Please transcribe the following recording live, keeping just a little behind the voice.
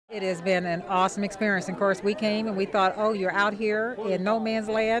It has been an awesome experience. Of course, we came and we thought, oh, you're out here in no man's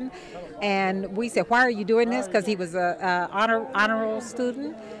land. And we said, why are you doing this? Because he was a honor roll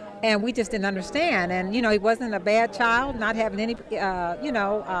student. And we just didn't understand. And, he wasn't a bad child, not having any,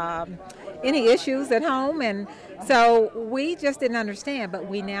 any issues at home. And so we just didn't understand. But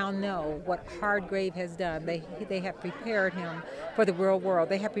we now know what Hargrave has done. They have prepared him for the real world.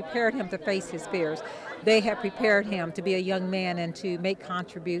 They have prepared him to face his fears. They have prepared him to be a young man and to make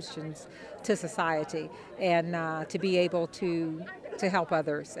contributions to society and to be able to help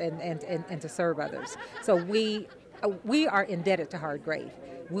others and to serve others. So we are indebted to Hargrave.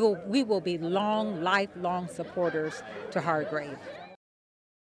 We will be lifelong supporters to Hargrave.